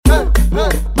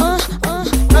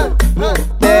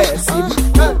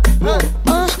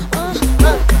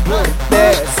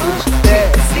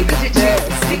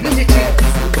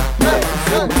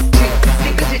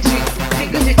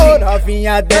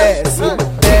novinha desce,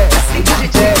 desce,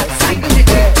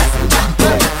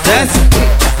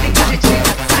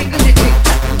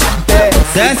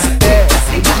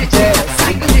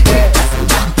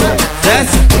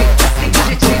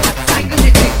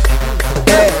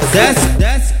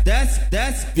 desce, desce,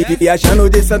 desce, viajando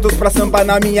de Santos pra Sampa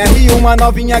na minha Rio, uma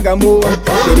novinha gamoa,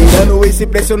 delirando e se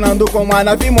pressionando com a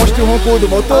nave monstro, o ronco do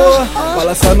motor,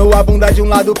 balançando a bunda de um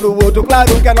lado pro outro,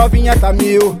 claro que a novinha tá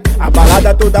mil. A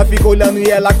balada toda fica olhando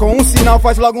e ela com um sinal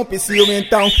faz logo um psiu.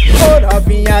 Então, ô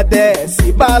novinha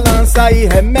desce, balança e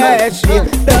remexe,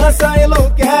 dança,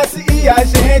 enlouquece e a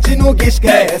gente nunca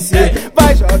esquece.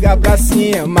 Vai jogar pra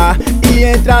cima e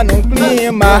entra num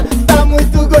clima, tá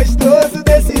muito gostoso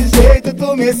desse jeito,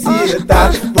 tu me excita.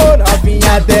 Ô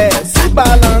novinha desce,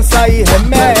 balança e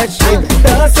remexe,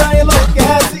 dança,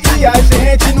 enlouquece e a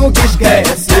gente nunca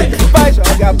esquece. Vai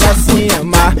jogar pra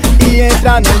cima e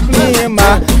entra num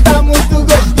clima, tá muito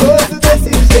gostoso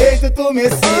desse jeito, tu me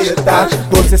excita.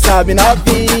 Você sabe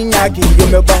novinha que o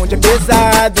meu bonde é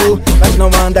pesado, mas não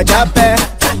anda de a pé,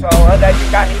 só anda de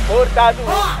carro importado.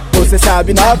 Você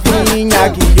sabe novinha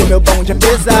que o meu bonde é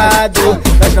pesado,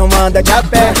 mas não anda de a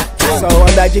pé, só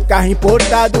anda de carro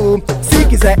importado. Se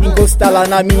quiser encostar lá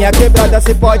na minha quebrada,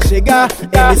 cê pode chegar.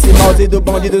 MC Mouse do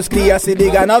bonde dos cria, se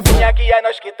liga novinha que é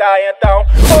nós que tá então.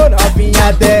 Ô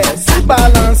novinha desce,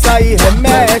 balança e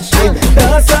remexe,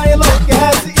 dança,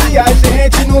 enlouquece e a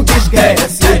gente nunca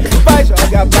esquece. Vai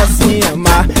jogar pra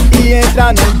cima e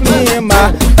entra no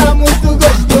clima, tá muito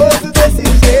gostoso desse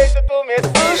jeito, tu me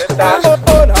excita.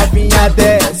 Ô novinha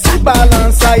desce,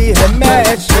 balança e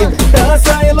remexe,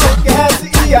 dança, enlouquece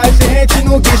e a gente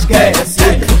nunca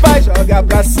esquece. Vai jogar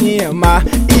pra cima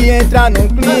e entra num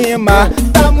clima,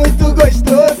 tá muito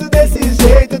gostoso desse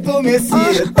jeito, tu me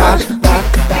excita.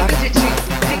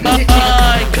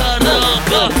 Ai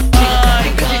caramba, ai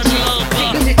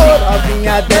caramba. Ô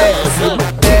novinha desce,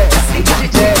 desce,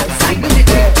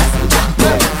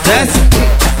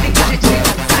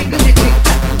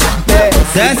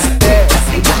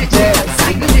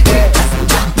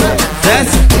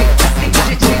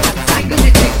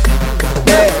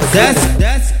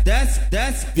 desce, desce,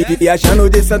 desce, viajando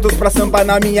de Santos pra Sampa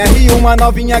na minha Rio, uma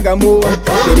novinha gamoa,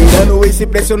 delirando e se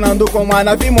pressionando com a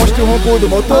nave monstro, o ronco do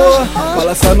motor,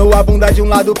 balançando a bunda de um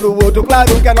lado pro outro,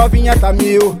 claro que a novinha tá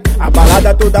mil. A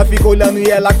balada toda fica olhando e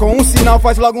ela com um sinal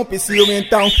faz logo um psiu.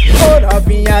 Então, ô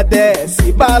novinha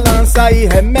desce, balança e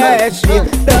remexe,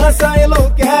 dança,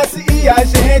 enlouquece e a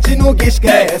gente nunca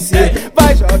esquece.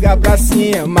 Vai jogar pra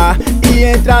cima e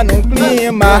entra num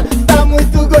clima, tá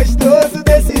muito gostoso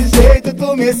desse jeito,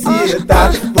 tu me excita.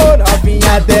 Ô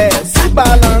novinha desce,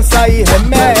 balança e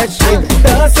remexe,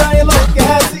 dança,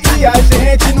 enlouquece e a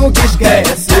gente nunca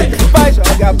esquece. Vai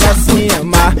jogar pra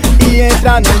cima e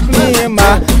entra num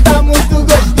clima, tá muito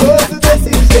gostoso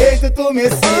desse jeito, tu me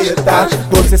excita.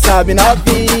 Você sabe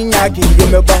novinha que o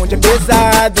meu bonde é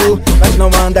pesado, mas não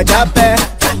anda de a pé,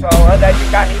 só anda de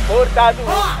carro importado.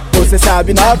 Você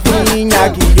sabe novinha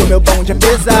que o meu bonde é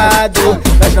pesado,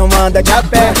 mas não anda de a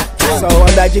pé, só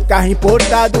anda de carro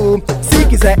importado. Se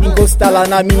quiser encostar lá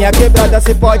na minha quebrada,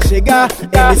 cê pode chegar.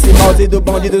 MC Mouse do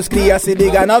bonde dos cria, se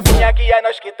liga novinha que é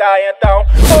nós que tá então.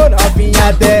 Ô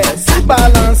novinha desce,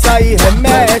 balança e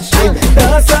remexe,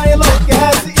 dança,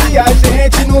 enlouquece e a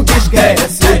gente nunca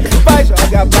esquece. Vai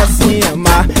jogar pra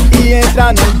cima e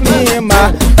entra no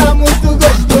clima, tá muito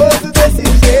gostoso desse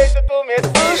jeito, tu me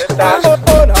excita. Ô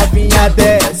novinha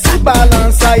desce,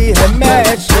 balança e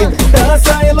remexe,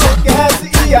 dança, enlouquece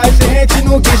e a gente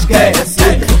nunca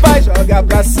esquece. Vai jogar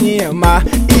pra cima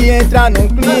e entra num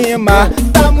clima,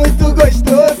 tá muito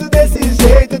gostoso desse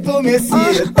jeito, tu me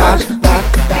excita.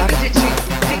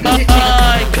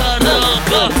 Ai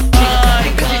caramba, ai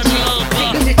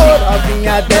caramba. Ô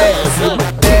novinha desce,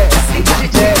 desce,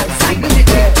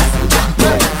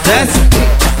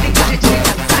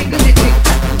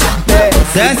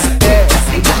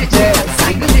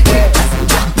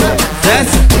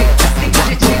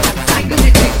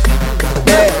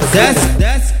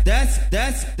 desce,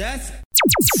 desce, desce,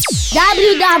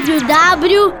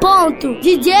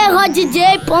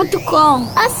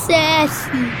 www.djrodjhay.com. Acesse.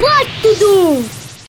 Pode tudo!